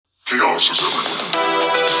Chaos is everywhere.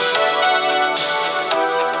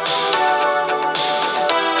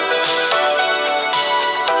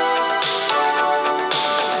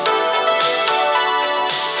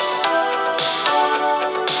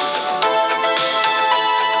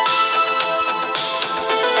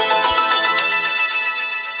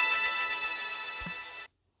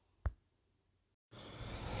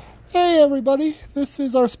 Hey everybody, this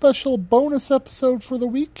is our special bonus episode for the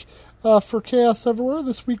week for Chaos Everywhere.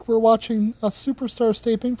 This week we're watching a Superstars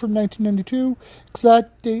taping from 1992.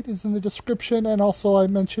 Exact date is in the description, and also I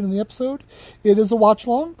mentioned in the episode. It is a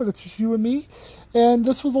watch-along, but it's just you and me. And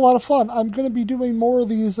this was a lot of fun. I'm going to be doing more of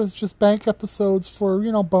these as just bank episodes for,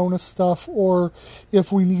 bonus stuff, or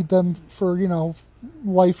if we need them for,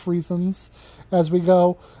 life reasons as we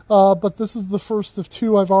go. But this is the first of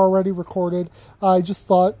two I've already recorded. I just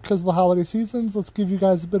thought, because of the holiday seasons, let's give you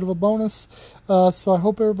guys a bit of a bonus. So I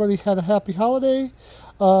hope everybody had a happy holiday.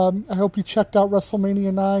 I hope you checked out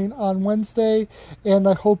WrestleMania 9 on Wednesday, and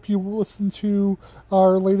I hope you listened to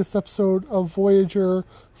our latest episode of Voyager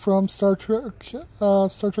from Star Trek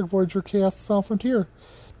Voyager Chaos: The Final Frontier.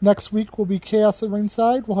 Next week will be Chaos at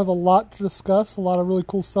Ringside. We'll have a lot to discuss. A lot of really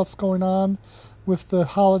cool stuff's going on with the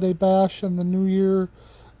Holiday Bash and the New Year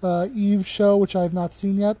Eve show, which I have not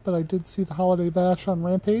seen yet, but I did see the Holiday Bash on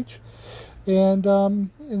Rampage. And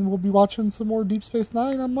we'll be watching some more Deep Space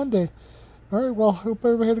Nine on Monday. All right, well, hope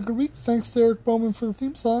everybody had a good week. Thanks to Eric Bowman for the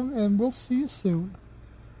theme song, and we'll see you soon.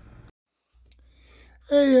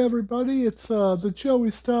 Hey, everybody, it's the Joey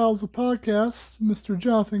Styles of podcast, Mr.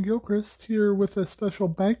 Jonathan Gilchrist, here with a special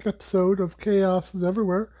bank episode of Chaos is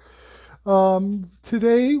Everywhere.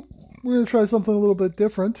 Today, we're going to try something a little bit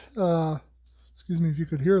different. Excuse me if you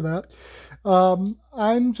could hear that.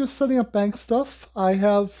 I'm just setting up bank stuff. I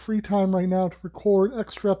have free time right now to record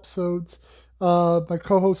extra episodes. My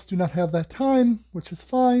co-hosts do not have that time, which is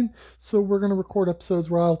fine. So we're going to record episodes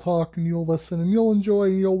where I'll talk and you'll listen and you'll enjoy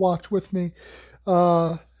and you'll watch with me.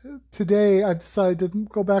 Today, I've decided to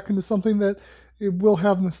go back into something that it will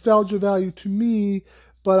have nostalgia value to me,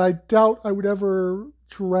 but I doubt I would ever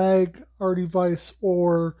drag Artie Weiss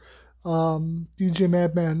or DJ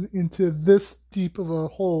Madman into this deep of a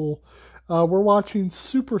hole. We're watching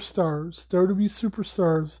Superstars, WWF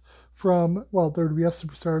Superstars WWF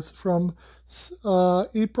Superstars from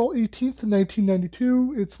April 18th,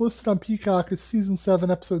 1992. It's listed on Peacock as Season 7,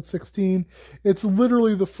 Episode 16. It's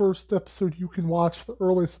literally the first episode you can watch, the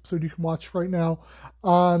earliest episode you can watch right now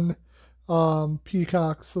on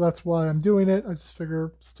Peacock, so that's why I'm doing it. I just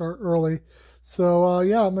figure start early. So,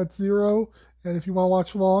 I'm at 0. And if you want to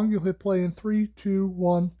watch along, you'll hit play in 3, 2,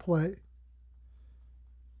 1, play.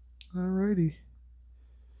 Alrighty.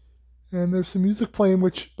 And there's some music playing,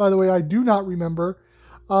 which, by the way, I do not remember.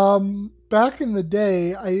 Back in the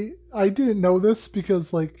day, I didn't know this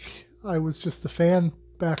because, I was just a fan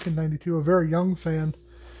back in 92, a very young fan,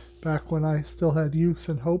 back when I still had youth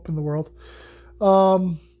and hope in the world.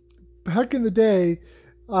 Back in the day,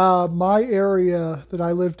 my area that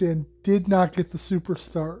I lived in did not get the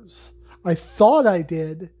Superstars. I thought I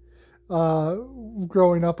did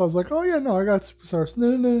growing up. I was like, oh yeah, no, I got Superstars.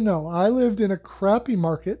 No. I lived in a crappy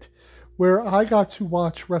market where I got to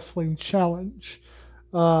watch Wrestling Challenge.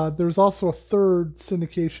 There's also a third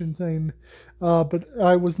syndication thing, but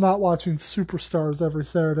I was not watching Superstars every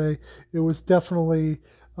Saturday. It was definitely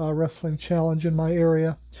Wrestling Challenge in my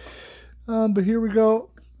area. But here we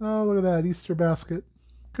go. Oh, look at that, Easter basket.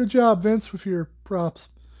 Good job, Vince, with your props.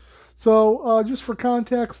 So, just for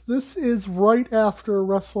context, this is right after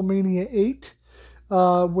WrestleMania 8,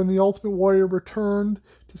 when the Ultimate Warrior returned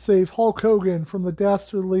to save Hulk Hogan from the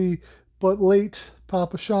dastardly but late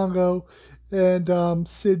Papa Shango and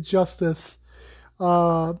Sid Justice.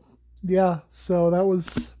 So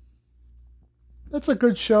that's a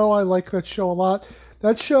good show. I like that show a lot.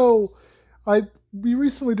 That show, we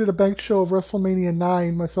recently did a bank show of WrestleMania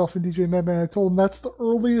 9, myself and DJ Madman. I told him that's the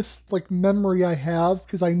earliest memory I have,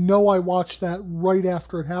 because I know I watched that right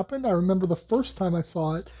after it happened. I remember the first time I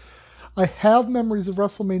saw it. I have memories of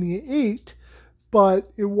WrestleMania 8, but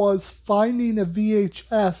it was finding a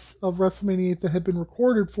VHS of WrestleMania 8 that had been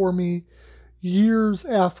recorded for me years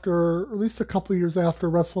after, or at least a couple years after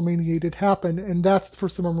WrestleMania 8 had happened, and that's the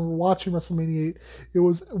first time I remember watching WrestleMania 8. It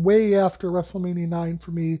was way after WrestleMania 9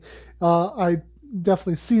 for me. I'd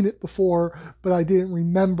definitely seen it before, but I didn't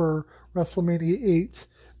remember WrestleMania 8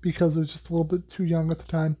 because I was just a little bit too young at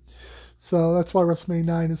the time. So that's why WrestleMania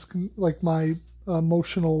 9 is my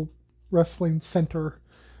emotional wrestling center,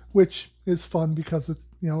 which is fun because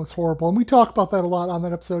it's horrible. And we talk about that a lot on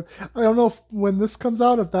that episode. I don't know if when this comes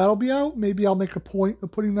out, if that'll be out. Maybe I'll make a point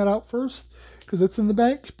of putting that out first because it's in the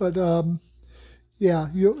bank. But yeah,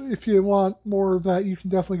 if you want more of that, you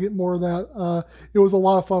can definitely get more of that. It was a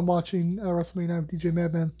lot of fun watching WrestleMania with DJ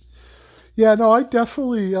Madman. Yeah, no, I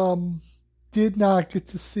definitely did not get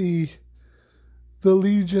to see the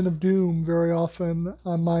Legion of Doom very often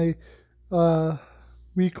on my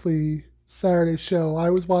weekly Saturday show.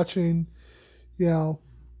 I was watching, I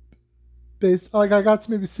got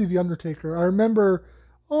to maybe see The Undertaker. I remember,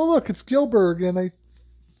 oh look, it's Gilbert, and I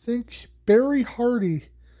think Barry Hardy.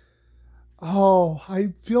 Oh, I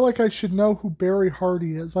feel like I should know who Barry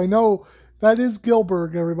Hardy is. I know that is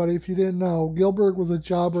Gilbert, everybody, if you didn't know. Gilbert was a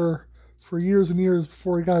jobber for years and years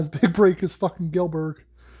before he got his big break as fucking Gilbert.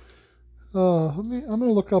 I'm going to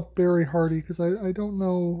look up Barry Hardy because I don't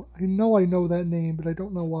know. I know that name, but I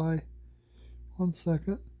don't know why. 1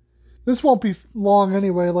 second. This won't be long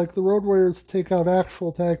anyway. Like, the Road Warriors take out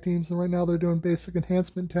actual tag teams, and right now they're doing basic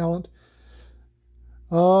enhancement talent.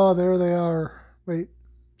 Oh, there they are. Wait.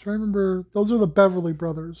 Try to remember. Those are the Beverly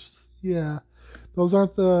Brothers. Yeah. Those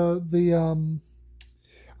aren't the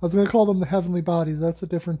I was going to call them the Heavenly Bodies. That's a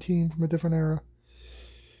different team from a different era.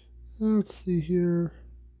 Let's see here.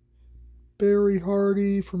 Barry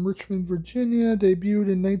Hardy from Richmond, Virginia, debuted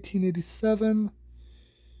in 1987.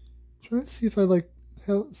 Trying to see if I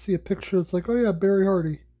see a picture that's like, oh yeah, Barry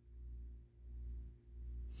Hardy.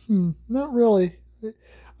 Not really.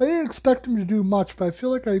 I didn't expect him to do much, but I feel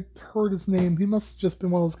like I heard his name. He must have just been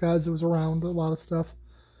one of those guys that was around a lot of stuff.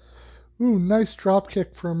 Ooh, nice drop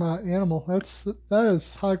kick from Animal. That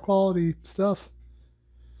is high quality stuff.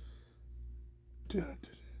 That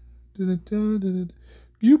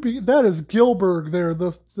is Gilbert there,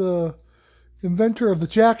 the inventor of the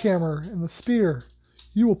jackhammer and the spear.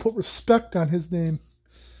 You will put respect on his name.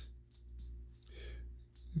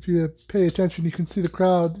 If you pay attention, you can see the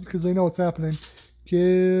crowd because they know what's happening.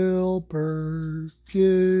 Gilbert.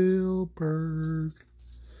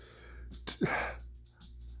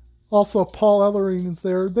 Also, Paul Ellering is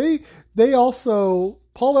there.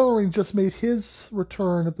 Paul Ellering just made his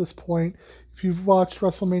return at this point. If you've watched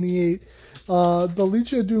WrestleMania 8, the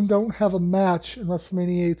Legion of Doom don't have a match in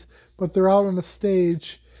WrestleMania 8, but they're out on a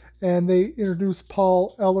stage, and they introduce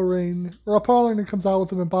Paul Ellering. Paul Ellering comes out with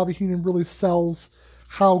them, and Bobby Heenan really sells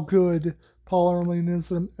how good Paul Ellering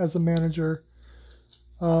is as a manager,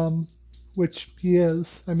 which he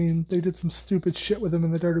is. I mean, they did some stupid shit with him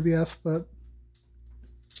in the WWF, but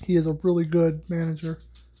he is a really good manager.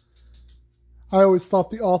 I always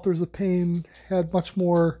thought the Authors of Pain had much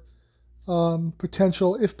more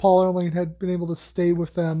potential if Paul Ellering had been able to stay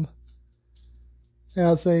with them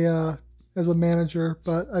as a manager,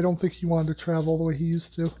 but I don't think he wanted to travel the way he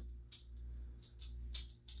used to.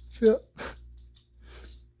 Yeah.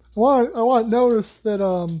 I want to notice that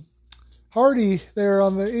Hardy there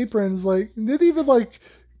on the aprons didn't even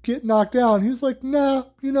get knocked down. He was like, nah,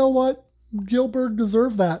 you know what? Gilbert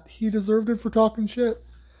deserved that. He deserved it for talking shit.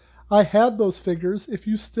 I had those figures. If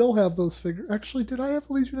you still have those figures. Actually, did I have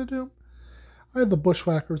a Legion of Doom? I had the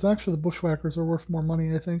Bushwhackers. Actually, the Bushwhackers are worth more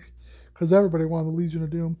money, I think, because everybody wanted the Legion of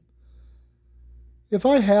Doom. If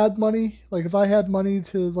I had money,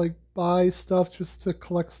 to buy stuff just to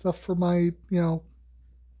collect stuff for my,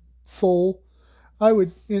 soul, I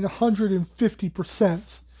would in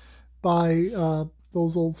 150% buy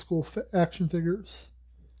those old school action figures.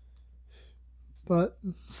 But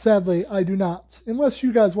sadly, I do not. Unless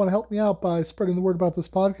you guys want to help me out by spreading the word about this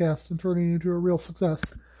podcast and turning it into a real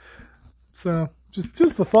success. So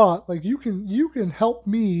just the thought, you can help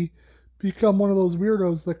me become one of those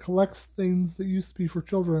weirdos that collects things that used to be for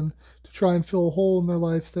children to try and fill a hole in their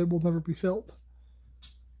life that will never be filled.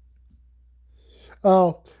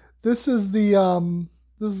 Oh, this is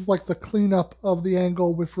the cleanup of the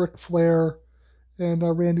angle with Ric Flair and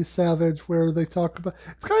Randy Savage, where they talk about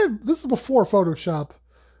this is before Photoshop.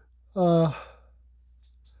 I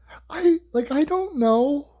don't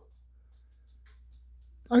know.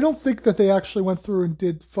 I don't think that they actually went through and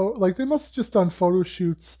did they must have just done photo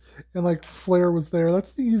shoots and Flair was there.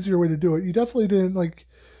 That's the easier way to do it. You definitely didn't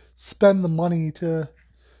spend the money to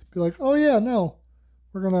be like, oh yeah, no,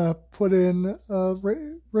 we're gonna put in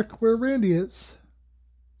Rick where Randy is.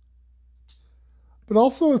 But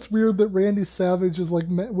also, it's weird that Randy Savage is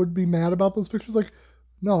would be mad about those pictures.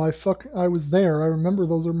 No, I was there. I remember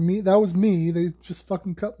those are me. That was me. They just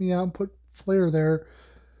fucking cut me out and put Flair there.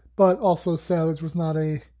 But also, Savage was not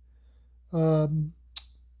a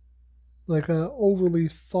overly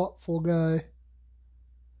thoughtful guy.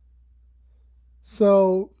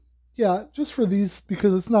 So yeah, just for these,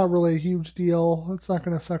 because it's not really a huge deal. It's not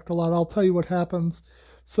going to affect a lot. I'll tell you what happens.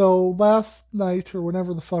 So last night, or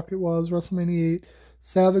whenever the fuck it was, WrestleMania 8,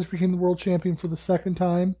 Savage became the world champion for the second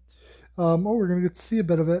time. We're going to get to see a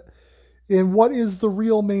bit of it. in what is the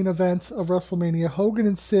real main event of WrestleMania. Hogan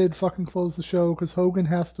and Sid fucking close the show because Hogan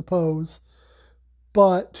has to pose.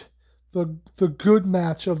 But the good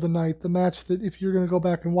match of the night, the match that if you're going to go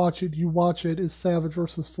back and watch it, you watch it, is Savage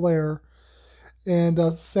versus Flair. And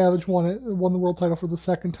Savage won the world title for the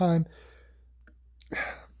second time.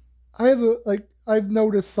 I've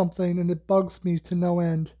noticed something, and it bugs me to no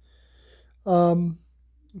end.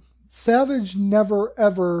 Savage never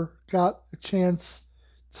ever got a chance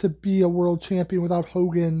to be a world champion without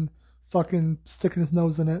Hogan fucking sticking his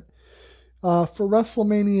nose in it. For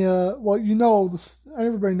WrestleMania, well,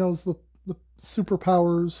 everybody knows the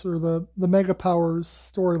superpowers or the mega powers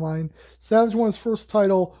storyline. Savage won his first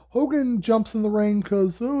title. Hogan jumps in the ring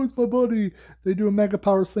because, it's my buddy. They do a mega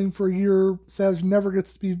powers thing for a year. Savage never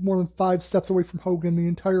gets to be more than 5 steps away from Hogan the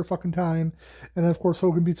entire fucking time. And then, of course,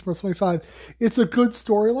 Hogan beats him at WrestleMania 5. It's a good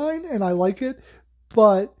storyline, and I like it,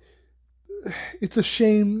 but it's a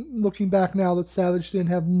shame looking back now that Savage didn't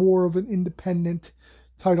have more of an independent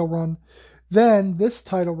title run. Then, this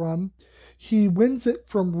title run, he wins it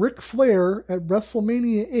from Ric Flair at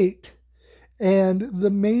WrestleMania 8. And the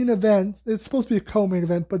main event, it's supposed to be a co-main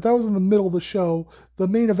event, but that was in the middle of the show. The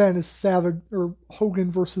main event is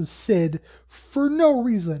Hogan versus Sid for no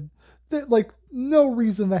reason. No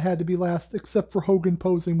reason that had to be last except for Hogan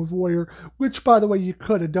posing with Warrior, which, by the way, you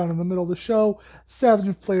could have done in the middle of the show. Savage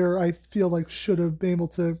and Flair, I feel like, should have been able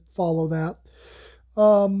to follow that.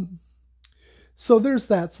 So there's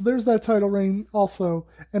that. So there's that title reign also.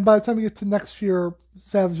 And by the time you get to next year,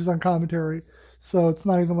 Savage is on commentary. So it's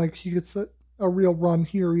not even like he gets a real run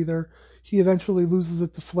here either. He eventually loses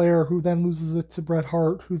it to Flair, who then loses it to Bret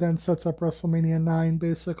Hart, who then sets up WrestleMania 9,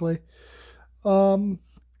 basically.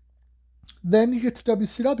 Then you get to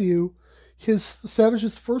WCW.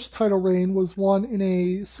 Savage's first title reign was won in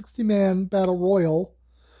a 60-man battle royal.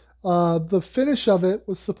 The finish of it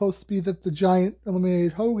was supposed to be that the Giant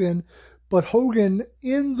eliminated Hogan, but Hogan,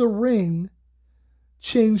 in the ring,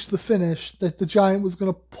 changed the finish, that the Giant was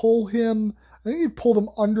going to pull him. I think he pulled him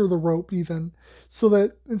under the rope even. So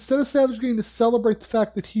that instead of Savage getting to celebrate the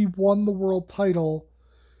fact that he won the world title,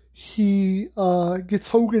 he gets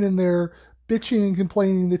Hogan in there bitching and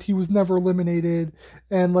complaining that he was never eliminated.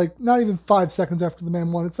 And not even 5 seconds after the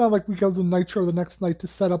man won. It's not like we go to Nitro the next night to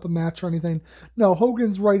set up a match or anything. No,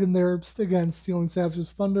 Hogan's right in there, again, stealing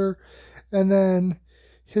Savage's thunder. And then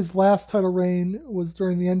his last title reign was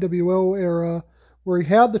during the NWO era, where he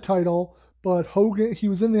had the title, but he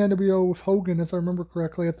was in the NWO with Hogan, if I remember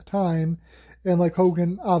correctly, at the time. And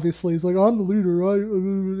Hogan, obviously, is I'm the leader,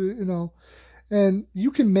 And you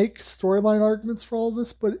can make storyline arguments for all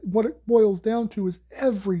this, but what it boils down to is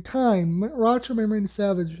every time Macho Man Randy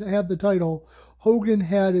Savage had the title, Hogan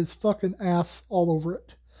had his fucking ass all over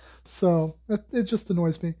it. So it just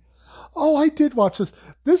annoys me. Oh, I did watch this.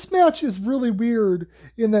 This match is really weird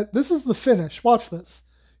in that this is the finish. Watch this.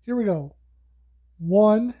 Here we go.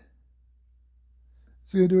 1.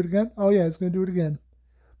 Is he going to do it again? Oh, yeah, he's going to do it again.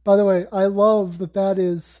 By the way, I love that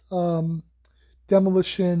is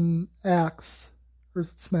Demolition Axe. Or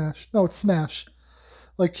is it Smash? No, it's Smash.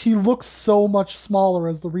 He looks so much smaller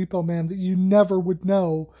as the Repo Man that you never would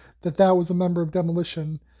know that was a member of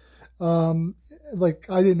Demolition. I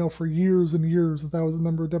didn't know for years and years that was a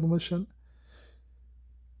member of Demolition.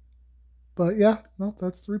 But yeah, no,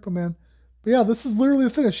 that's the Repo Man. But yeah, this is literally the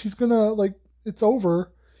finish. He's gonna, it's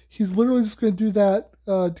over. He's literally just gonna do that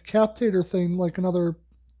decapitator thing another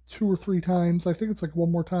 2 or 3 times. I think it's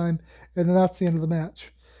one more time, and then that's the end of the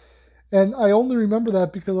match. And I only remember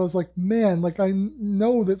that because I was man, I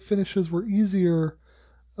know that finishes were easier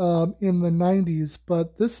in the 90s,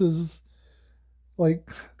 but this is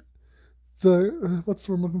what's the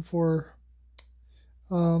word I'm looking for?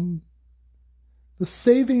 The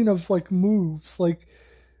saving of moves,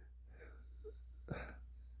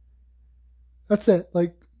 that's it.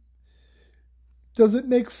 Does it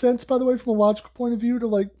make sense, by the way, from a logical point of view,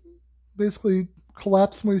 to basically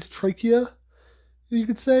collapse somebody's trachea, you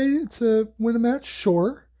could say, to win a match?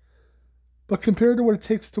 Sure. But compared to what it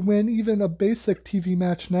takes to win even a basic TV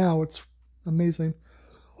match now, it's amazing.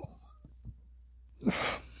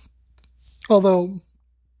 Although,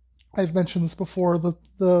 I've mentioned this before,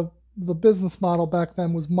 the business model back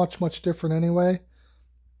then was much, much different anyway.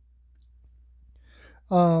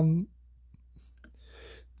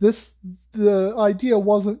 The idea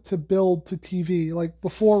wasn't to build to TV.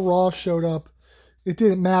 Before Raw showed up, it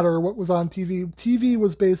didn't matter what was on TV. TV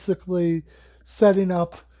was basically setting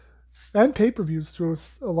up, and pay-per-views to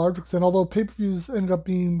a large extent, although pay-per-views ended up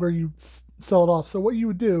being where you sell it off. So what you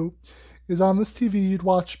would do is on this TV, you'd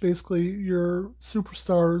watch basically your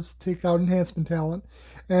superstars take out enhancement talent,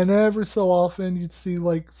 and every so often you'd see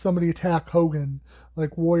like somebody attack Hogan,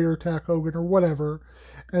 like Warrior attack Hogan or whatever,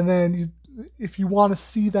 and then if you want to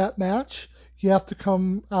see that match, you have to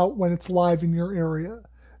come out when it's live in your area.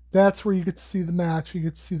 That's where you get to see the match, you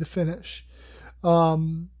get to see the finish.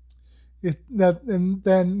 And then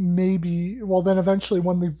eventually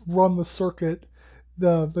when they've run the circuit,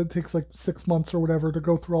 that takes like 6 months or whatever to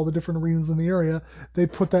go through all the different arenas in the area, they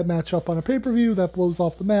put that match up on a pay-per-view that blows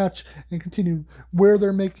off the match and continue. Where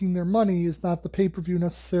they're making their money is not the pay-per-view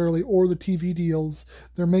necessarily or the TV deals.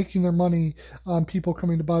 They're making their money on people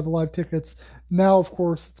coming to buy the live tickets. Now, of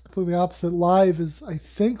course, it's completely opposite. Live is, I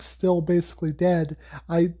think, still basically dead.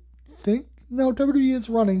 I think, no, WWE is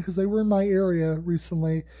running because they were in my area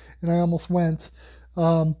recently and I almost went.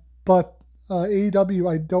 But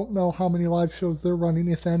AEW, I don't know how many live shows they're running,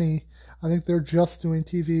 if any. I think they're just doing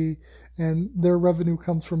TV, and their revenue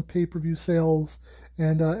comes from pay-per-view sales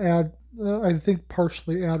and I think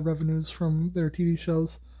partially ad revenues from their TV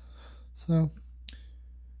shows. So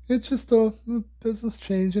it's just a business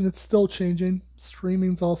change, and it's still changing.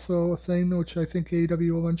 Streaming's also a thing, which I think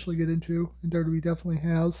AEW will eventually get into, and WWE definitely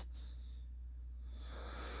has.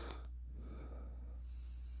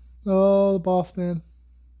 Oh, the boss man.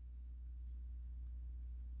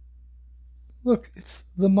 Look, it's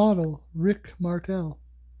the model, Rick Martel.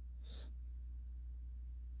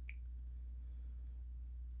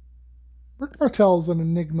 Rick Martel is an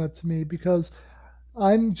enigma to me because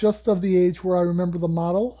I'm just of the age where I remember the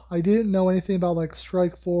model. I didn't know anything about like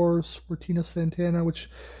Strikeforce or Tino Santana,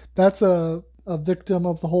 which that's a victim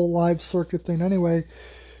of the whole live circuit thing anyway.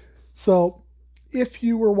 So if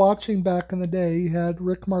you were watching back in the day, you had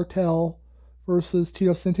Rick Martel versus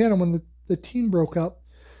Tito Santana when the team broke up.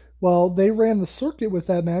 Well, they ran the circuit with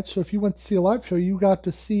that match, so if you went to see a live show, you got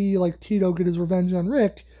to see like Tito get his revenge on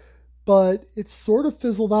Rick, but it sort of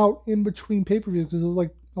fizzled out in between pay-per-views because it was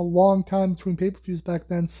like a long time between pay-per-views back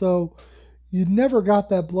then, so you never got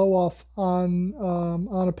that blow-off on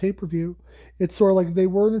a pay-per-view. It's sort of like they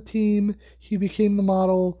were in a team, he became the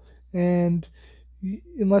model, and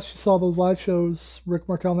unless you saw those live shows, Rick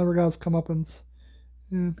Martel never got his comeuppance.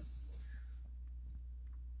 Yeah.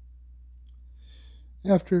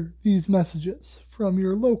 After these messages from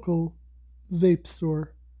your local vape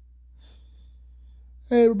store.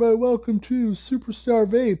 Hey everybody, welcome to Superstar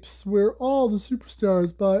Vapes, where all the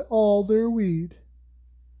superstars buy all their weed.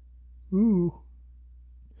 Ooh.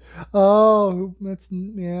 Oh,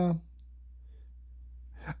 yeah.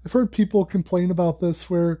 I've heard people complain about this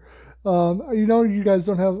where, you guys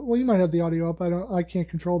don't have, well, you might have the audio up, I can't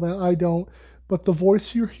control that, I don't. But the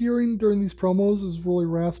voice you're hearing during these promos is really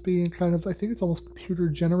raspy and kind of, I think it's almost computer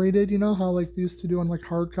generated, you know, how like they used to do on like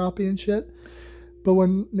hard copy and shit. But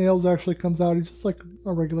when Nails actually comes out, he's just like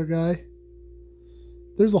a regular guy.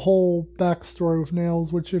 There's a whole backstory with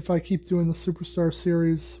Nails, which if I keep doing the Superstar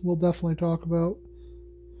series, we'll definitely talk about.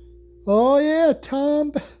 Oh yeah,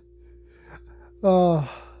 Tom.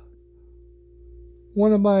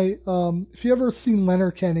 One of my, if you ever seen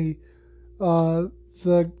Letterkenny, what's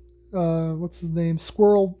his name?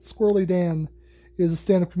 Squirrely Dan is a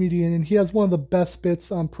stand-up comedian, and he has one of the best bits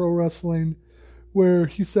on pro wrestling where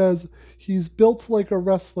he says he's built like a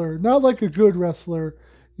wrestler, not like a good wrestler.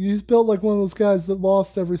 He's built like one of those guys that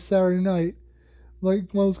lost every Saturday night.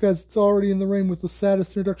 Like one of those guys that's already in the ring with the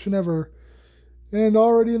saddest introduction ever. And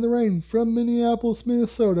already in the ring from Minneapolis,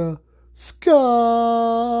 Minnesota, Scott!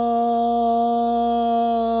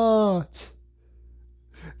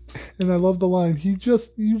 And I love the line, you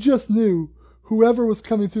just knew whoever was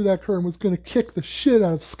coming through that curtain was going to kick the shit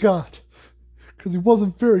out of Scott. Because he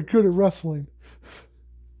wasn't very good at wrestling.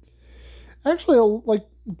 Actually, like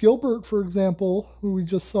Gilbert, for example, who we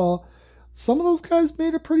just saw, some of those guys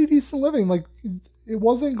made a pretty decent living. Like, it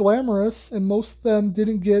wasn't glamorous, and most of them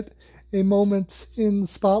didn't get a moment in the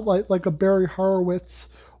spotlight like a Barry Horowitz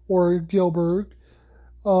or a Gilbert.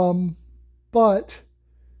 But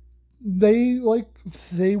they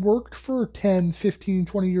worked for 10, 15,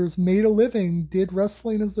 20 years, made a living, did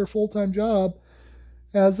wrestling as their full-time job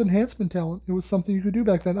as enhancement talent. It was something you could do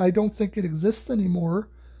back then. I don't think it exists anymore.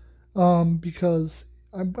 Because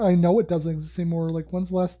I know it doesn't exist anymore. Like,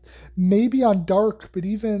 when's the last? Maybe on Dark, but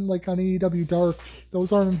even like on AEW Dark,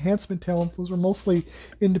 those aren't enhancement talent. Those are mostly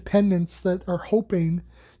independents that are hoping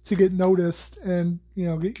to get noticed and, you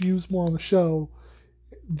know, get used more on the show.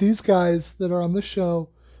 These guys that are on this show,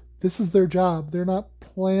 this is their job. They're not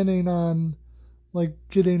planning on like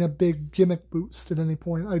getting a big gimmick boost at any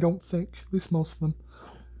point. I don't think, at least most of them.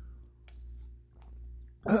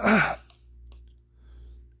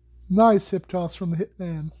 Nice hip toss from the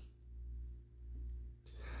Hitman.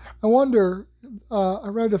 I wonder, I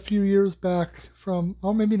read a few years back from,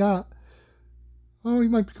 oh, maybe not. Oh, he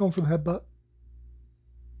might be going for the headbutt.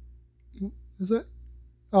 Is it?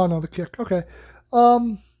 Oh, no, the kick. Okay.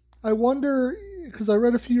 I wonder, because I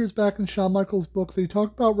read a few years back in Shawn Michaels' book that he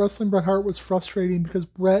talked about wrestling Bret Hart was frustrating because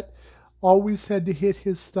Bret always had to hit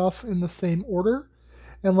his stuff in the same order.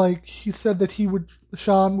 And, like, he said that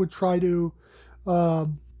Shawn would try to,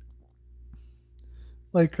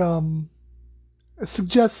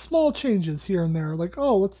 suggest small changes here and there, like,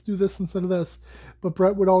 oh, let's do this instead of this. But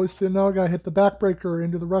Bret would always say, no, I got to hit the backbreaker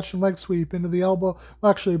into the Russian leg sweep, into the elbow.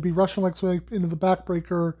 Well, actually, it'd be Russian leg sweep into the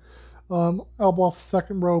backbreaker, elbow off the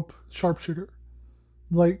second rope, sharpshooter.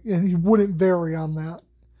 Like, and he wouldn't vary on that.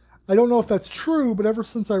 I don't know if that's true, but ever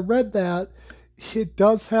since I read that, it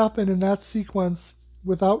does happen in that sequence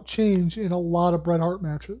without change in a lot of Bret Hart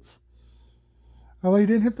matches. Well, he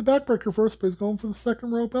didn't hit the backbreaker first, but he's going for the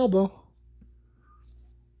second rope elbow.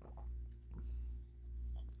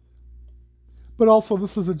 But also,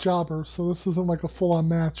 this is a jobber, so this isn't like a full-on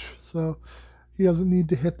match. So he doesn't need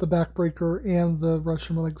to hit the backbreaker and the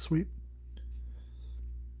Russian leg sweep.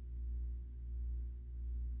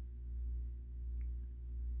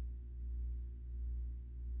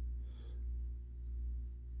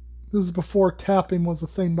 This is before tapping was a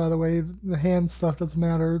thing, by the way. The hand stuff doesn't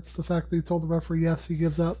matter. It's the fact that he told the referee yes, he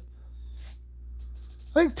gives up.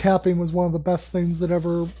 I think tapping was one of the best things that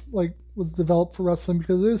ever was developed for wrestling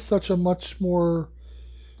because it is such a much more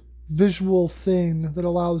visual thing that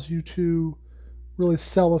allows you to really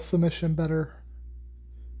sell a submission better.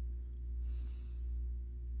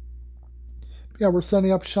 Yeah, we're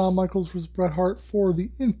setting up Shawn Michaels versus Bret Hart for the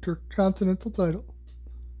Intercontinental title.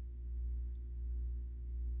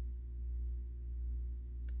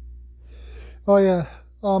 Oh yeah,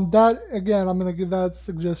 that again, I'm going to give that a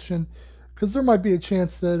suggestion because there might be a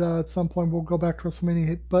chance that at some point we'll go back to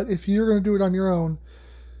WrestleMania. But if you're going to do it on your own,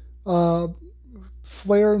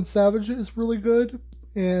 Flair and Savage is really good,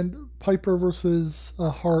 and Piper versus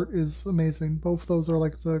Hart is amazing. Both those are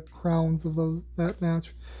like the crowns of that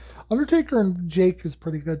match. Undertaker and Jake is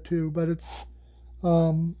pretty good too, but it's I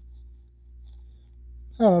don't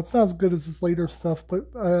know, it's not as good as his later stuff.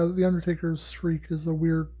 But the Undertaker's streak is a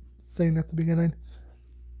weird thing at the beginning.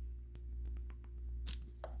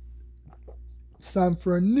 It's time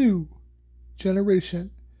for a new generation.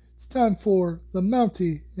 It's time for the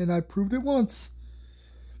Mountie, and I proved it once.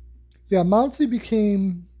 Yeah, Mountie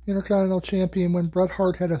became Intercontinental Champion when Bret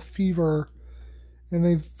Hart had a fever,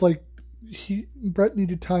 and Bret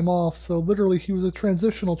needed time off, so literally he was a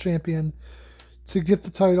transitional champion to get the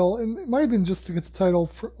title, and it might have been just to get the title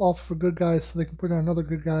off of a good guy so they can put on another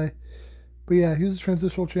good guy. But yeah, he was a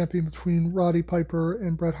transitional champion between Roddy Piper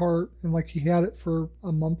and Bret Hart, and he had it for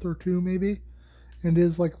a month or two maybe, and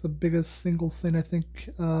is the biggest singles thing I think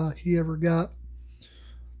he ever got.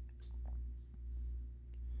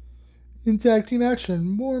 In tag team action,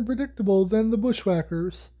 more unpredictable than the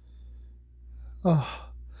Bushwhackers.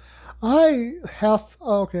 I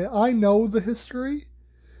know the history.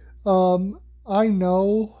 I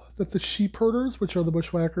know that the Sheep Herders, which are the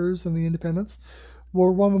Bushwhackers and the Independents,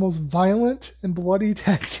 were one of the most violent and bloody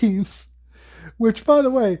tag teams, which, by the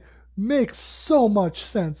way, makes so much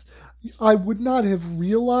sense. I would not have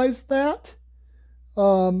realized that,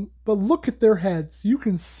 but look at their heads. You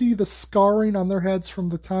can see the scarring on their heads from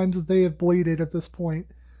the times that they have bladed at this point,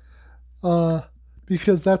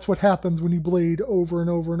 because that's what happens when you blade over and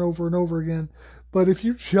over and over and over again. But if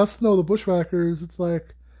you just know the Bushwhackers, it's like,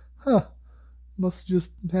 must have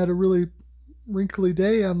just had a really wrinkly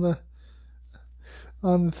day on the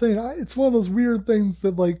thing. It's one of those weird things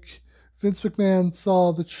that Vince McMahon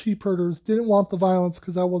saw the Sheep Herders didn't want the violence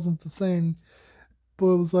because that wasn't the thing, but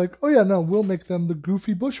it was like, oh yeah, no, we'll make them the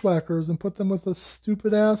goofy Bushwhackers and put them with a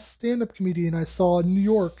stupid ass stand-up comedian I saw in New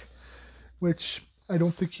York, which I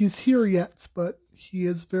don't think he's here yet, but he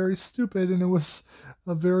is very stupid and it was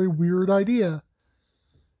a very weird idea.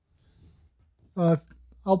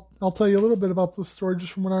 I'll tell you a little bit about this story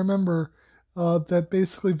just from what I remember. That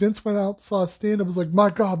basically Vince went out, saw a stand-up, was like,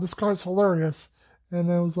 my God, this guy's hilarious. And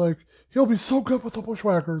then it was like, he'll be so good with the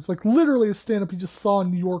Bushwhackers. Literally a stand-up he just saw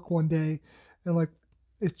in New York one day. And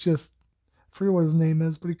it just, I forget what his name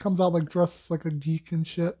is, but he comes out dressed like a geek and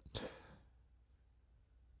shit.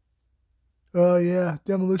 Oh yeah,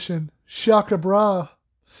 Demolition. Shaka Bra.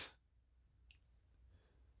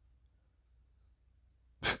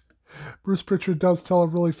 Bruce Pritchard does tell a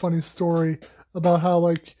really funny story about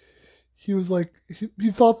how he was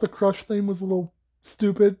he thought the Crush thing was a little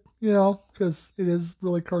stupid, because it is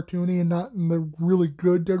really cartoony and not in the really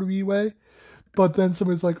good WWE way. But then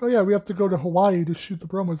somebody's like, oh yeah, we have to go to Hawaii to shoot the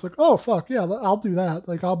promo. It's like, oh fuck, yeah, I'll do that.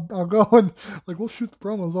 Like I'll go and like we'll shoot the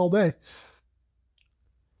promos all day.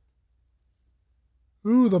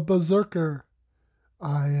 Ooh, the Berserker.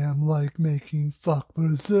 I am like making fuck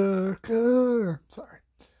Berserker. Sorry.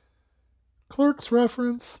 Clerks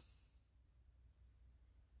reference.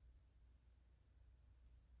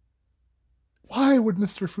 Why would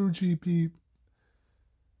Mr. Fuji be...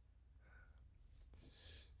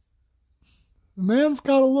 The man's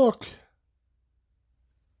got a look.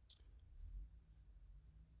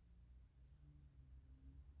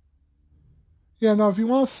 Yeah, now if you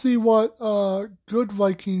want to see what good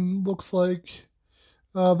Viking looks like,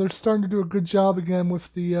 they're starting to do a good job again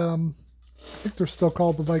with the... I think they're still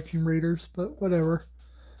called the Viking Raiders, but whatever.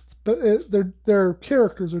 Their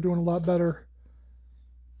characters are doing a lot better.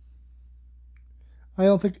 I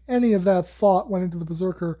don't think any of that thought went into the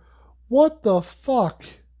Berserker. What the fuck?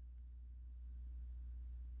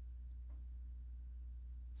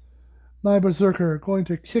 My Berserker going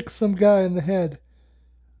to kick some guy in the head.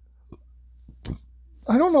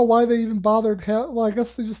 I don't know why they even bothered. Well, I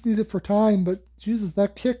guess they just need it for time, but Jesus,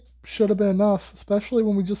 that kick should have been enough, especially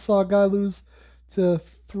when we just saw a guy lose to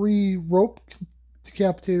 3 rope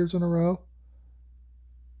decapitators in a row.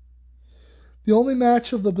 The only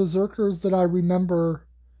match of the Berserkers that I remember,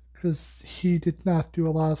 because he did not do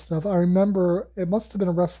a lot of stuff, I remember it must have been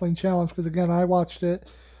a wrestling challenge, because again, I watched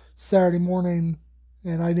it Saturday morning,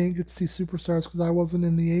 and I didn't get to see Superstars because I wasn't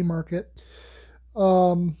in the A market.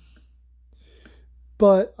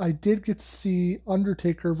 But I did get to see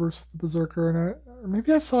Undertaker versus the Berserker, and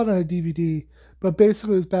maybe I saw it on a DVD, but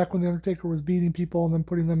basically it was back when the Undertaker was beating people and then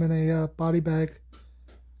putting them in a body bag.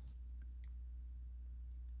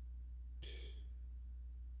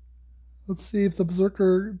 Let's see if the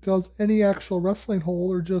Berserker does any actual wrestling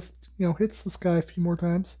hold or just, hits this guy a few more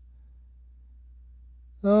times.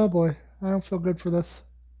 Oh boy, I don't feel good for this.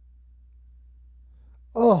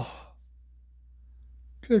 Oh,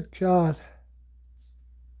 good God.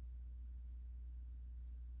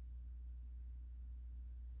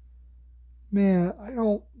 Man, I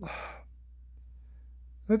don't...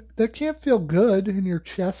 That can't feel good in your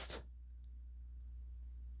chest.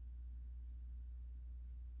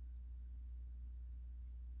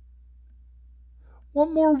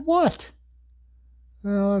 One more what?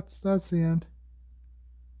 Oh, that's the end.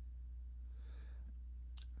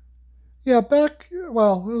 Yeah, it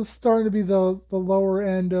was starting to be the lower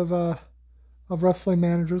end of wrestling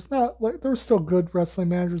managers. Not like there were still good wrestling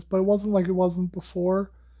managers, but it wasn't like it wasn't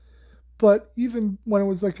before. But even when it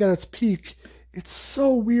was like at its peak, it's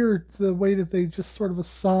so weird the way that they just sort of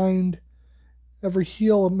assigned every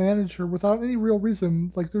heel a manager without any real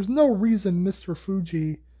reason. Like there's no reason Mr.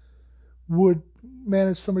 Fuji would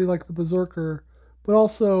manage somebody like the Berserker, but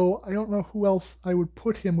also I don't know who else I would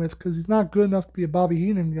put him with because he's not good enough to be a Bobby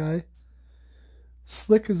Heenan guy.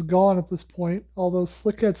 Slick is gone at this point, although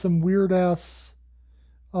Slick had some weird ass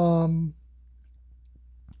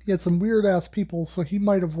people, so he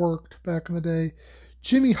might have worked back in the day.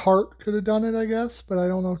 Jimmy Hart could have done it, I guess, but I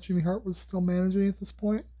don't know if Jimmy Hart was still managing at this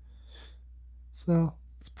point. So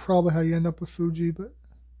it's probably how you end up with Fuji, but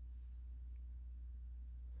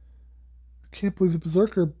I can't believe the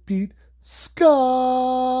Berserker beat Scott.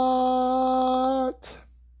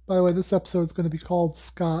 By the way, this episode is going to be called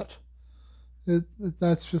Scott.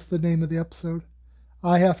 That's just the name of the episode.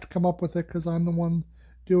 I have to come up with it because I'm the one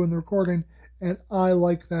doing the recording, and I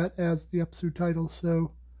like that as the episode title,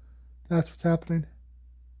 so that's what's happening.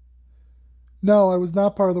 No, I was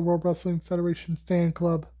not part of the World Wrestling Federation fan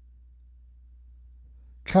club.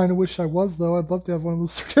 Kind of wish I was, though. I'd love to have one of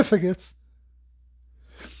those certificates.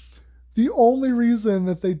 The only reason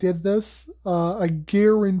that they did this, I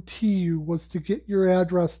guarantee you, was to get your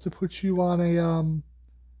address to put you on a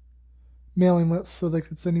mailing list so they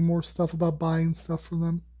could send you more stuff about buying stuff from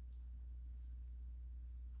them.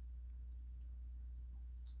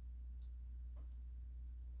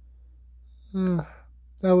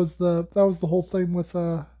 That was the whole thing with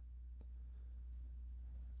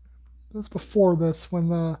that's before this when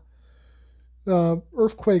the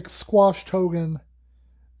earthquake squashed Hogan,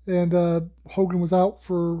 and Hogan was out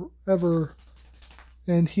forever,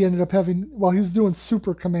 and he ended up having he was doing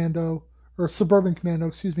Super Commando or Suburban Commando,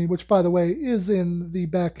 excuse me, which by the way is in the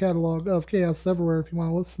back catalog of Chaos Everywhere if you want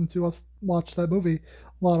to listen to us watch that movie.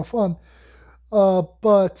 A lot of fun.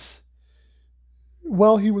 But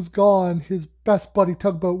while he was gone, his best buddy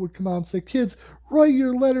Tugboat would come out and say, "Kids, write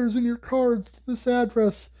your letters and your cards to this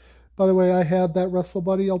address." By the way, I had that Wrestle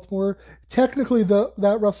Buddy Ultimate Warrior. Technically,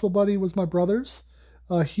 that Wrestle Buddy was my brother's.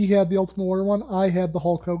 He had the Ultimate Warrior one. I had the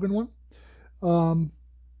Hulk Hogan one.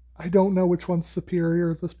 I don't know which one's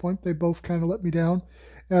superior at this point. They both kind of let me down.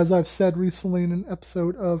 As I've said recently in an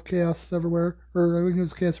episode of Chaos Everywhere, or I think it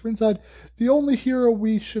was Chaos Ringside, the only hero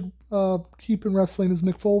we should keep in wrestling is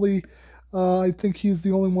Mick Foley. I think he's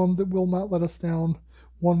the only one that will not let us down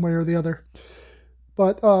one way or the other.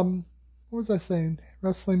 But, what was I saying?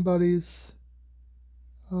 Wrestling buddies.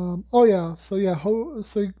 Tugboat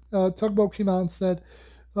came out and said,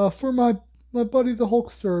 for my buddy the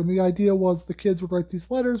Hulkster, and the idea was the kids would write these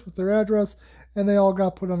letters with their address, and they all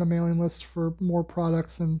got put on a mailing list for more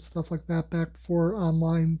products and stuff like that back before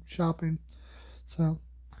online shopping. So,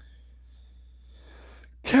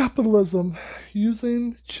 capitalism,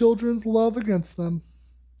 using children's love against them.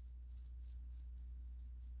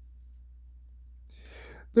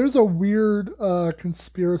 There's a weird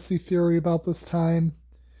conspiracy theory about this time,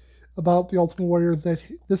 about the Ultimate Warrior, that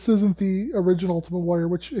this isn't the original Ultimate Warrior,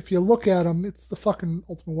 which if you look at him, it's the fucking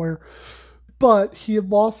Ultimate Warrior. But he had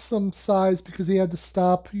lost some size because he had to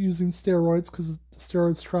stop using steroids because the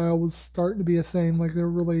steroids trial was starting to be a thing. Like they were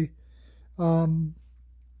really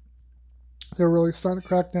starting to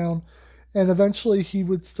crack down. And eventually he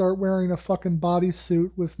would start wearing a fucking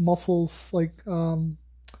bodysuit with muscles like,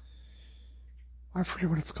 I forget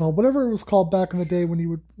what it's called. Whatever it was called back in the day when you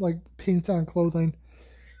would like paint on clothing.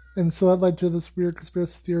 And so that led to this weird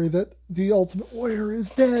conspiracy theory that the Ultimate Warrior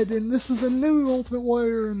is dead and this is a new Ultimate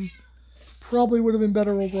Warrior, and probably would have been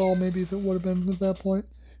better overall maybe if it would have been at that point,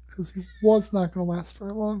 because he was not going to last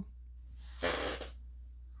very long.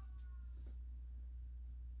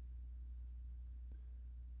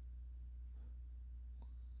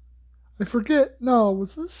 I forget. No,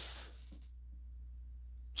 was this?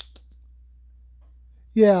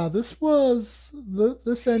 Yeah, this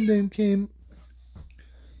ending came.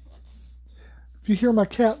 If you hear my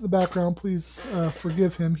cat in the background, please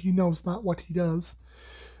forgive him. He knows not what he does.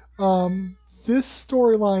 This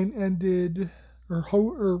storyline ended,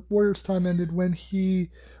 or Warrior's time ended, when he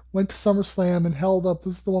went to SummerSlam and held up.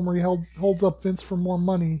 This is the one where he holds up Vince for more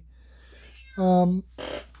money.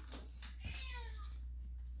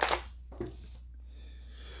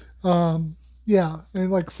 Yeah,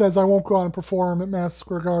 and like says, I won't go out and perform at Madison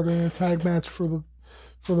Square Garden in a tag match for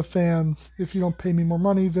the fans if you don't pay me more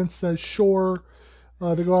money. Vince says, sure.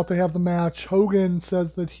 They go out, they have the match. Hogan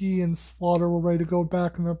says that he and Slaughter were ready to go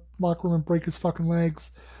back in the locker room and break his fucking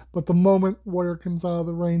legs. But the moment Warrior comes out of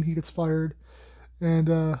the ring, he gets fired.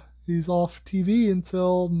 And he's off TV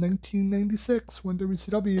until 1996 when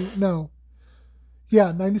WCW... No.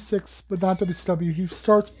 Yeah, 96, but not WCW. He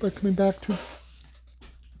starts by coming back to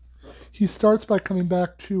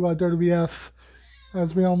WWF,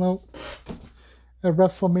 as we all know, at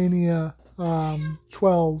WrestleMania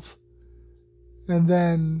 12. And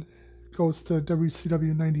then goes to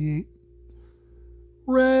WCW 98.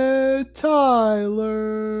 Red Tyler.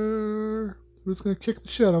 Who's going to kick the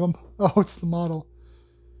shit out of him? Oh, it's the model.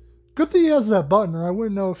 Good thing he has that button, or I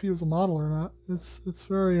wouldn't know if he was a model or not. It's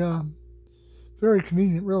very very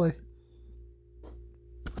convenient, really.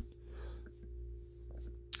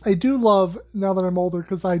 I do love, now that I'm older,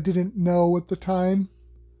 because I didn't know at the time,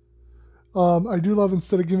 I do love,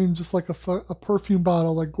 instead of giving him just like a perfume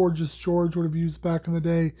bottle like Gorgeous George would have used back in the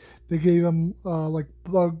day, they gave him like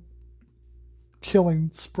bug killing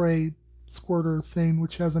spray squirter thing,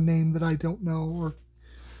 which has a name that I don't know. Or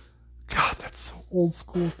God, that's so old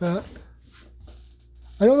school with that.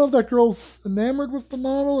 I don't know if that girl's enamored with the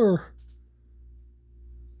model, or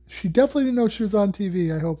she definitely didn't know she was on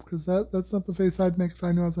TV, I hope, because that's not the face I'd make if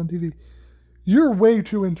I knew I was on TV. You're way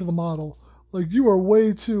too into the model. Like, you are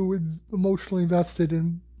way too emotionally invested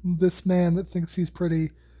in this man that thinks he's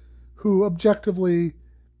pretty, who objectively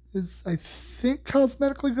is, I think,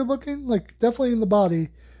 cosmetically good looking. Like, definitely in the body.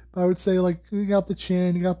 But I would say, like, you got the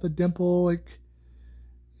chin, you got the dimple, like,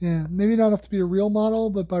 yeah, maybe not enough to be a real model,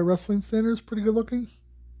 but by wrestling standards, pretty good looking.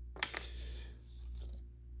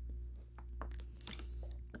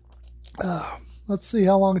 Let's see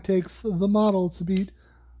how long it takes the model to beat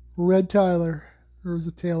Red Tyler. Or is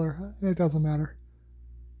it Taylor? It doesn't matter.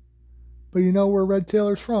 But you know where Red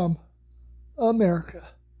Taylor's from? America.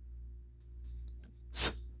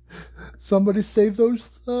 Somebody save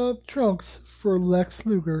those trunks for Lex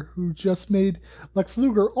Luger, who just made... Lex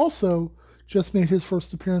Luger also just made his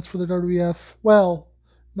first appearance for the WWF. Well,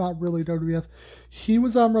 not really WWF. He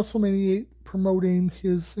was on WrestleMania 8 promoting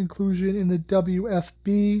his inclusion in the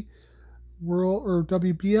WFB World, or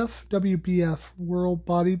WBF, World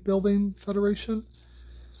Bodybuilding Federation,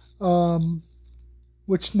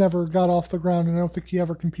 which never got off the ground, and I don't think he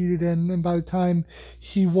ever competed in. And by the time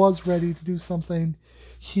he was ready to do something,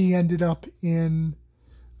 he ended up in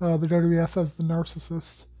the WWF as the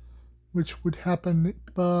narcissist. which would happen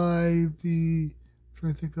by the, I'm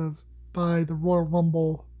trying to think of, by the Royal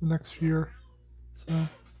Rumble the next year. So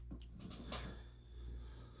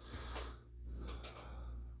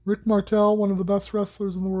Rick Martel, one of the best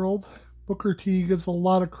wrestlers in the world. Booker T gives a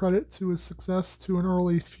lot of credit to his success to an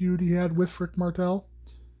early feud he had with Rick Martel.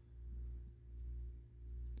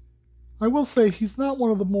 I will say he's not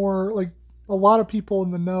one of the more, like, a lot of people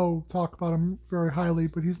in the know talk about him very highly,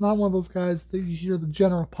 but he's not one of those guys that you hear the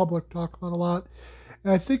general public talk about a lot.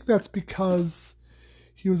 And I think that's because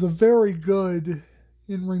he was a very good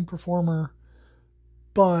in-ring performer,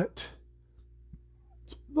 but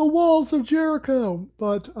the walls of Jericho,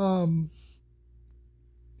 but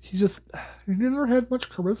he never had much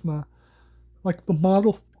charisma. Like the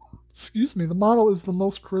model is the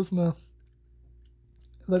most charisma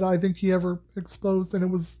that I think he ever exposed, and it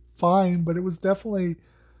was fine, but it was definitely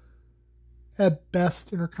at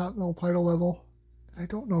best Intercontinental title level. I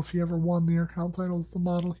don't know if he ever won the Intercontinental title as the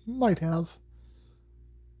model. He might have.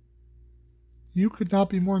 You could not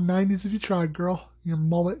be more 90s if you tried, girl. Your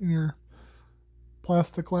mullet and your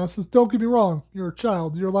plastic glasses. Don't get me wrong. You're a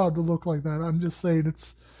child. You're allowed to look like that. I'm just saying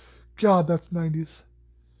God, that's 90s.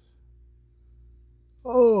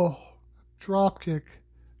 Oh, drop kick.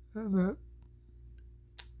 And that,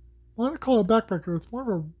 I want to call it a backbreaker. It's more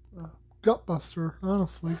of a gut buster,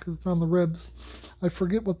 honestly, because it's on the ribs. I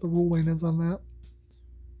forget what the ruling is on that.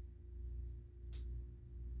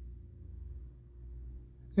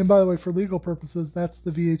 And by the way, for legal purposes, that's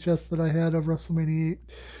the VHS that I had of WrestleMania 8.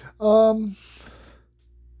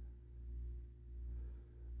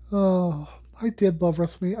 I did love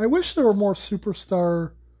WrestleMania. I wish there were more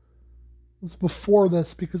Superstars before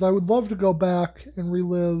this, because I would love to go back and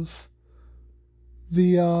relive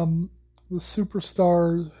the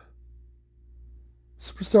Superstars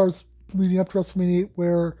leading up to WrestleMania 8,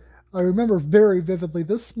 where I remember very vividly.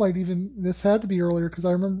 This had to be earlier, because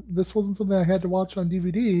I remember this wasn't something I had to watch on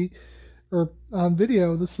DVD or on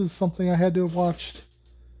video. This is something I had to have watched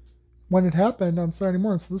when it happened on Saturday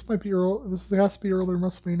morning. So this might be early. This has to be earlier in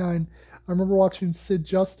WrestleMania 9. I remember watching Sid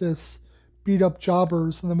Justice beat up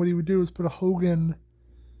jobbers, and then what he would do is put a Hogan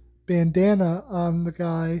bandana on the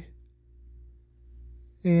guy,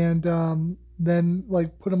 and then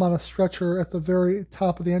like put him on a stretcher at the very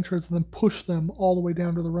top of the entrance, and then push them all the way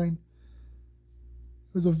down to the ring.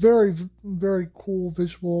 It was a very, very cool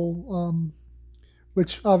visual,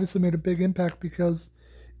 which obviously made a big impact, because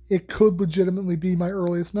it could legitimately be my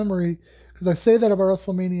earliest memory. Because I say that about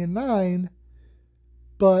WrestleMania 9,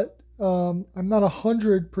 but I'm not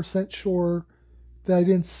 100% sure that I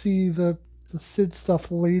didn't see the Sid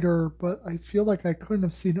stuff later, but I feel like I couldn't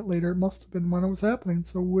have seen it later. It must have been when it was happening,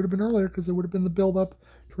 so it would have been earlier, because it would have been the build-up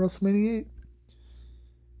to WrestleMania 8.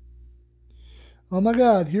 Oh my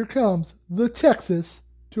God, here comes the Texas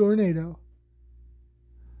Tornado.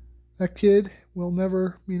 That kid will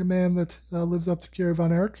never meet a man that lives up to Kerry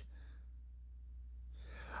Von Erich.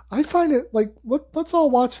 I find it, like, let's all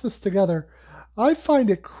watch this together. I find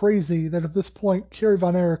it crazy that at this point, Kerry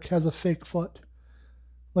Von Erich has a fake foot.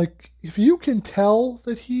 Like, if you can tell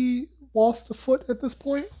that he lost a foot at this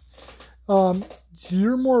point,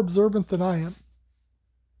 you're more observant than I am.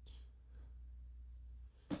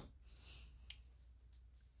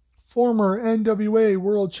 Former NWA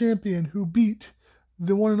World Champion who beat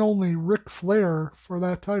the one and only Ric Flair for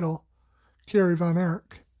that title, Kerry Von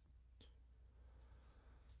Erich.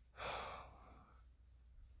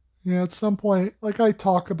 Yeah, at some point, like, I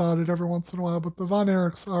talk about it every once in a while, but the Von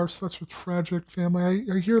Erichs are such a tragic family.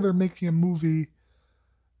 I hear they're making a movie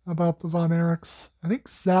about the Von Erichs. I think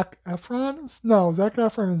Zac Efron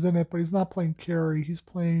is in it, but he's not playing Kerry. He's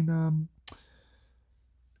playing,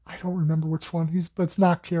 I don't remember which one. But it's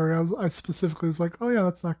not Kerry. I specifically was like, oh yeah,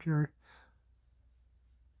 that's not Kerry.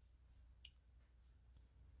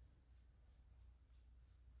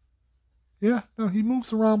 Yeah, no, he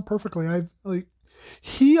moves around perfectly.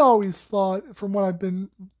 He always thought, from what I've been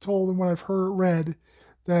told and what I've read,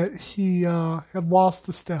 that he had lost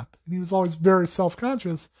a step, and he was always very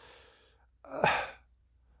self-conscious.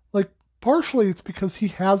 Partially it's because he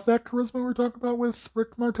has that charisma we were talking about with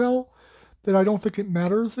Rick Martel, that I don't think it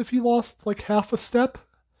matters if he lost like half a step,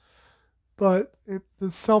 but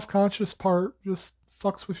the self-conscious part just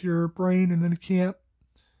fucks with your brain, and then you can't,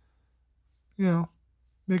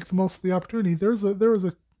 make the most of the opportunity. There was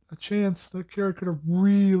a chance that Kerry could have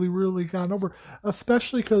really, really gotten over,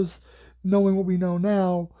 especially because, knowing what we know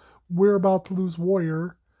now, we're about to lose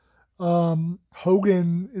Warrior.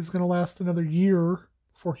 Hogan is going to last another year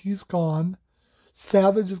before he's gone.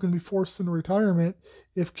 Savage is going to be forced into retirement.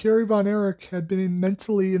 If Kerry Von Erich had been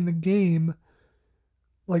mentally in the game,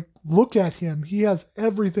 like, look at him. He has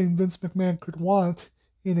everything Vince McMahon could want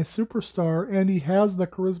in a superstar, and he has the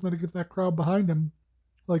charisma to get that crowd behind him.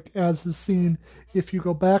 Like, as is seen if you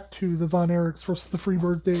go back to the Von Erichs versus the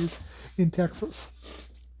Freebird days in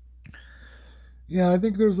Texas. Yeah, I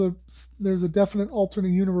think there's a definite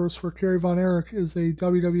alternate universe where Kerry Von Erich is a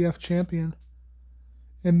WWF champion.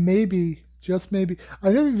 And maybe, just maybe,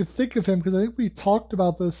 I didn't even think of him because I think we talked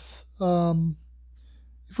about this.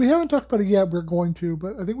 If we haven't talked about it yet, we're going to,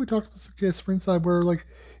 but I think we talked about this case ringside where, like,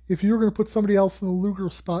 if you were going to put somebody else in the Luger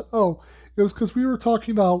spot, it was because we were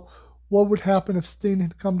talking about what would happen if Sting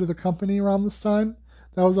had come to the company around this time.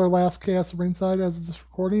 That was our last Chaos Ringside as of this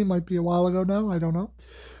recording. It might be a while ago now. I don't know.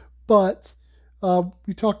 But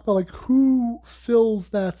we talked about, like, who fills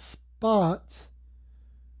that spot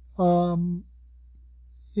in,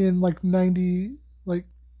 like,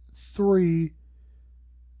 93.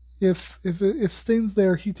 If Sting's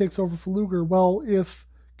there, he takes over for Luger. Well, if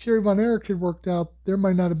Kerry Von Erich had worked out, there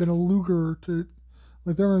might not have been a Luger to,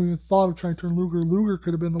 like, they never even thought of trying to turn Luger. Luger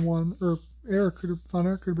could have been the one, or Von Erich could have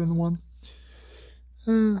been the one.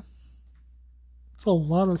 It's a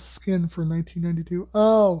lot of skin for 1992.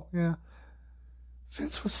 Oh, yeah.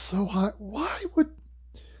 Vince was so hot. Why would...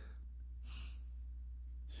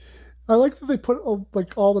 I like that they put,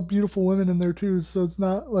 like, all the beautiful women in there, too, so it's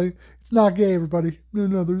not, like, it's not gay, everybody.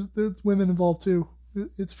 No, there's women involved, too.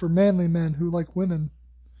 It's for manly men who like women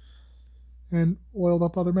and oiled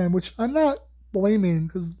up other men, which I'm not blaming,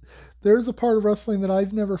 because there's a part of wrestling that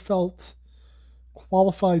I've never felt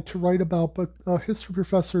qualified to write about, but a history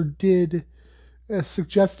professor did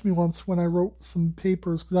suggest to me once when I wrote some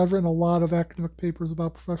papers, because I've written a lot of academic papers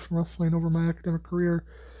about professional wrestling over my academic career,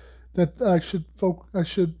 that I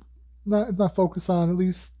should not focus on, at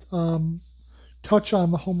least touch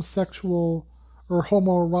on the homosexual or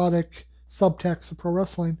homoerotic subtext of pro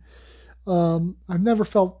wrestling. I've never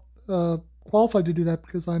felt qualified to do that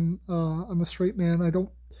because I'm a straight man.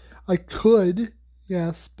 I could,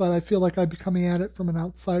 yes, but I feel like I'd be coming at it from an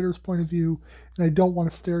outsider's point of view, and I don't want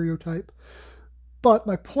to stereotype. But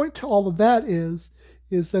my point to all of that is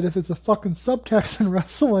that if it's a fucking subtext in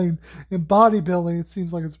wrestling and bodybuilding, it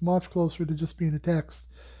seems like it's much closer to just being a text.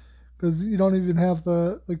 Because you don't even have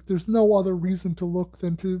there's no other reason to look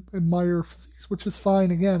than to admire physiques, which is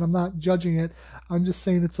fine. Again, I'm not judging it. I'm just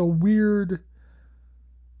saying it's a weird,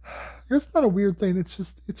 it's not a weird thing.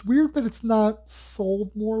 It's weird that it's not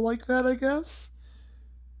sold more like that, I guess.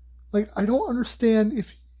 Like, I don't understand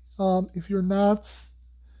if you're not,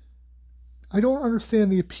 I don't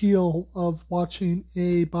understand the appeal of watching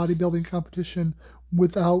a bodybuilding competition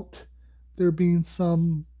without there being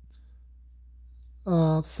some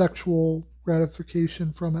sexual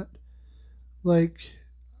gratification from it. Like,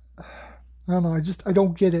 I don't know. I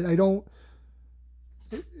don't get it.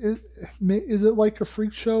 Is it like a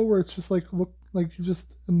freak show where it's just like, look, like you're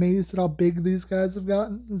just amazed at how big these guys have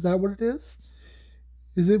gotten? Is that what it is?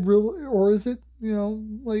 Is it real, or is it,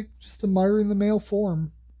 like just admiring the male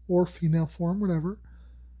form or female form, whatever?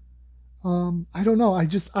 I don't know. I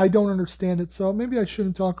don't understand it. So maybe I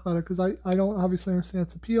shouldn't talk about it because I don't obviously understand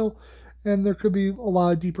its appeal. And there could be a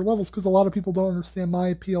lot of deeper levels because a lot of people don't understand my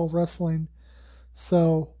appeal of wrestling.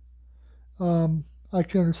 So I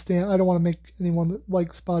can understand. I don't want to make anyone that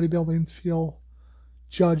likes bodybuilding feel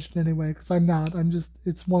judged anyway, because I'm not.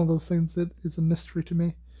 It's one of those things that is a mystery to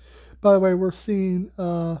me. By the way, we're seeing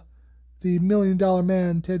the $1 Million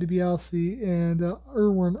Man, Ted DiBiase, and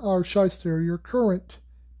Erwin R. Shyster, your current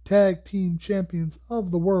tag team champions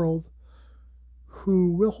of the world,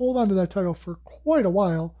 who will hold on to that title for quite a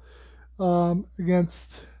while.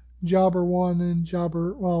 Against Jobber 1 and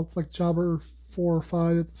Jobber, well, it's like Jobber 4 or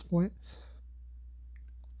 5 at this point.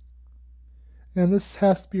 And this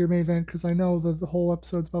has to be your main event because I know that the whole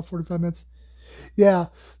episode's about 45 minutes. Yeah,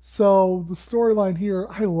 so the storyline here,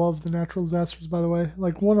 I love the Natural Disasters, by the way.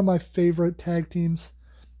 Like, one of my favorite tag teams.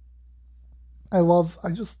 I love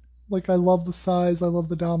the size, I love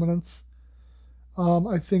the dominance.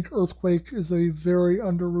 I think Earthquake is a very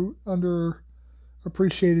underappreciated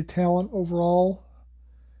talent overall,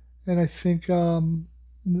 and I think the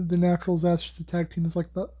Natural Disasters, the tag team, is like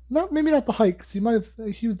maybe not the height, because he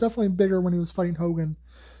was definitely bigger when he was fighting Hogan,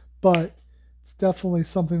 but it's definitely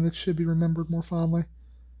something that should be remembered more fondly.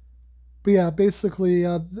 But yeah, basically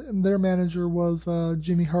their manager was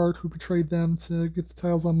Jimmy Hart, who betrayed them to get the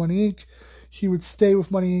titles on Money Inc. He would stay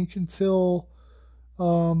with Money Inc. until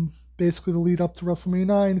basically the lead up to WrestleMania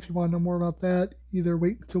 9. If you want to know more about that, either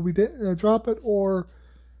wait until we drop it, or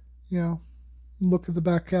look at the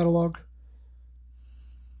back catalog.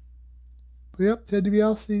 But yep, Ted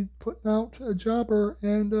DiBiase putting out a jobber,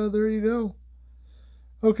 and there you go.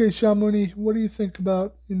 Okay, Shamuni, what do you think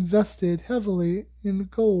about invested heavily in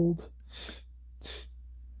gold?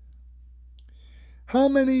 How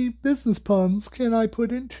many business puns can I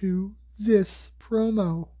put into this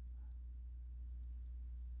promo?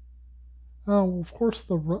 Oh, well, of course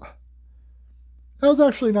that was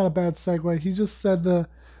actually not a bad segue. He just said the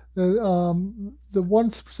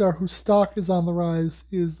one superstar whose stock is on the rise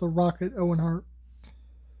is the Rocket Owen Hart.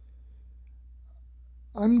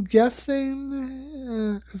 I'm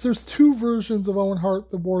guessing because there's two versions of Owen Hart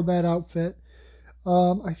that wore that outfit.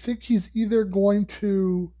 I think he's either going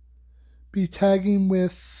to be tagging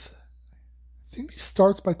with. I think he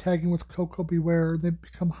starts by tagging with Coco Beware. They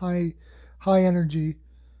become high energy,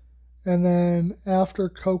 and then after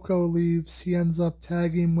Coco leaves, he ends up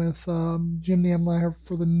tagging with Jim Neamlier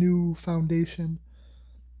for the new Foundation.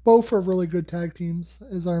 Both are really good tag teams,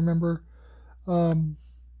 as I remember.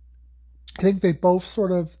 I think they both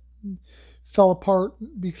sort of fell apart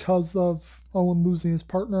because of Owen losing his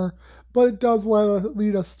partner, but it does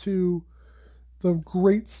lead us to the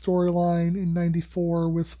great storyline in '94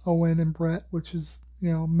 with Owen and Brett, which is,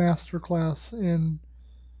 masterclass in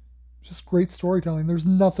just great storytelling. There's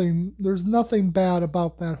nothing bad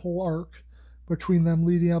about that whole arc between them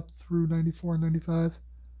leading up through '94 and '95.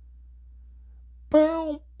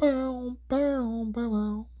 Bow, bow, bow, bow,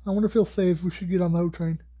 bow. I wonder if he'll say if we should get on the O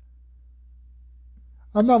train.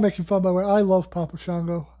 I'm not making fun, by the way. I love Papa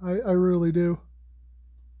Shango. I really do.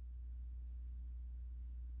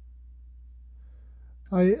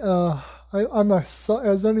 I'm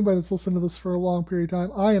as anybody that's listened to this for a long period of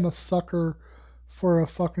time, I am a sucker for a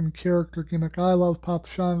fucking character gimmick. I love Papa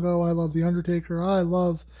Shango. I love The Undertaker. I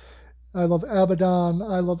love Abaddon.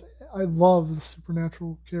 I love the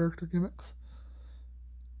supernatural character gimmicks.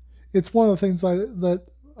 It's one of the things I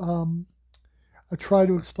try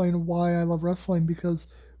to explain why I love wrestling, because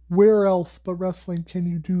where else but wrestling can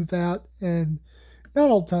you do that, and not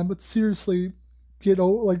all the time, but seriously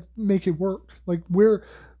make it work. Like, where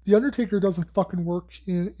The Undertaker doesn't fucking work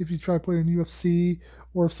if you try to put it in UFC,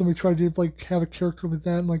 or if somebody tried to have a character like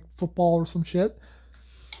that in football or some shit.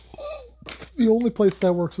 The only place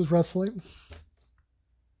that works is wrestling.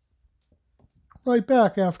 Right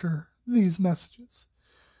back after these messages.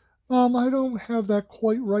 I don't have that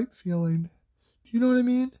quite right feeling. You know what I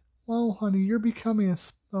mean? Well, honey, you're becoming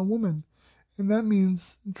a woman, and that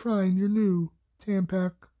means trying your new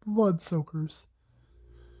Tampax blood soakers.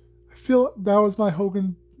 I feel that was my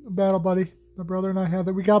Hogan battle buddy. My brother and I had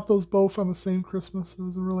that. We got those both on the same Christmas. It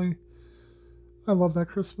was I love that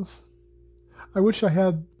Christmas. I wish I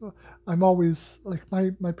had. I'm always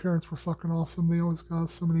my parents were fucking awesome. They always got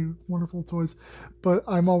us so many wonderful toys, but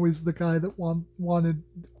I'm always the guy that wanted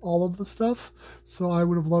all of the stuff. So I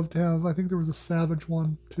would have loved to have. I think there was a Savage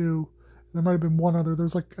one too. There might have been one other.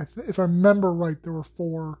 There's if I remember right, there were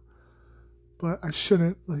 4, but I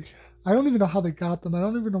shouldn't I don't even know how they got them. I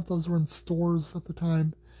don't even know if those were in stores at the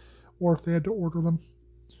time, or if they had to order them.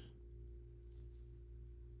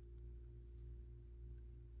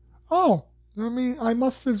 Oh. I mean, I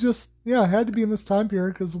must have I had to be in this time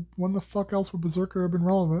period, because when the fuck else would Berserker have been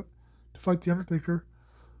relevant to fight The Undertaker?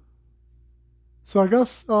 So I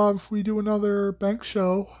guess if we do another bank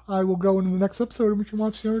show, I will go into the next episode and we can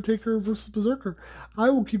watch The Undertaker versus Berserker. I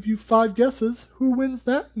will give you 5 guesses who wins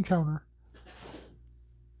that encounter.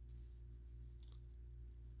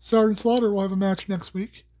 Sergeant Slaughter will have a match next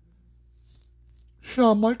week.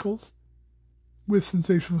 Shawn Michaels with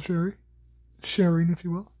Sensational Sherry. Sharing, if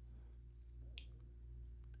you will.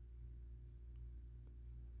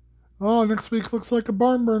 Oh, next week looks like a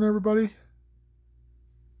barn burn, everybody.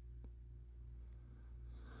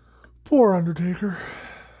 Poor Undertaker.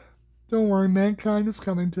 Don't worry, Mankind is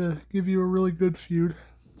coming to give you a really good feud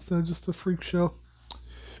instead of just a freak show.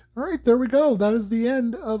 Alright, there we go. That is the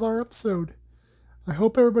end of our episode. I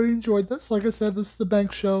hope everybody enjoyed this. Like I said, this is the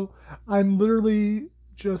bank show. I'm literally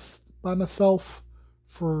just by myself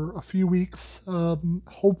for a few weeks.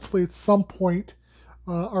 Hopefully at some point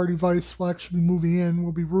our device will actually be moving in.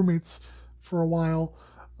 We'll be roommates for a while.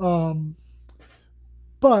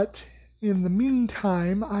 But in the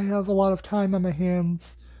meantime, I have a lot of time on my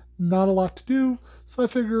hands, not a lot to do, so I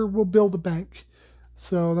figure we'll build a bank.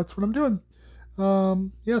 So that's what I'm doing.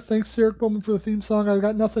 Thanks to Eric Bowman for the theme song. I've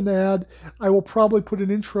got nothing to add. I will probably put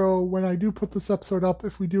an intro when I do put this episode up,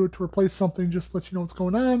 if we do it to replace something, just to let you know what's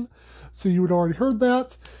going on, so you would already heard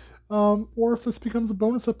that. Or if this becomes a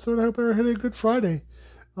bonus episode, I hope I had a good Friday.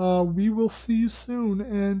 We will see you soon,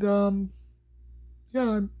 and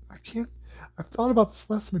I can't. I thought about this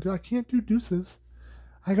last minute. I can't do deuces.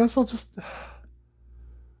 I guess I'll just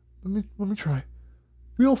let me try.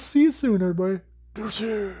 We'll see you soon, everybody.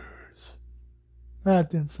 Deuces. That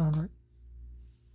didn't sound right.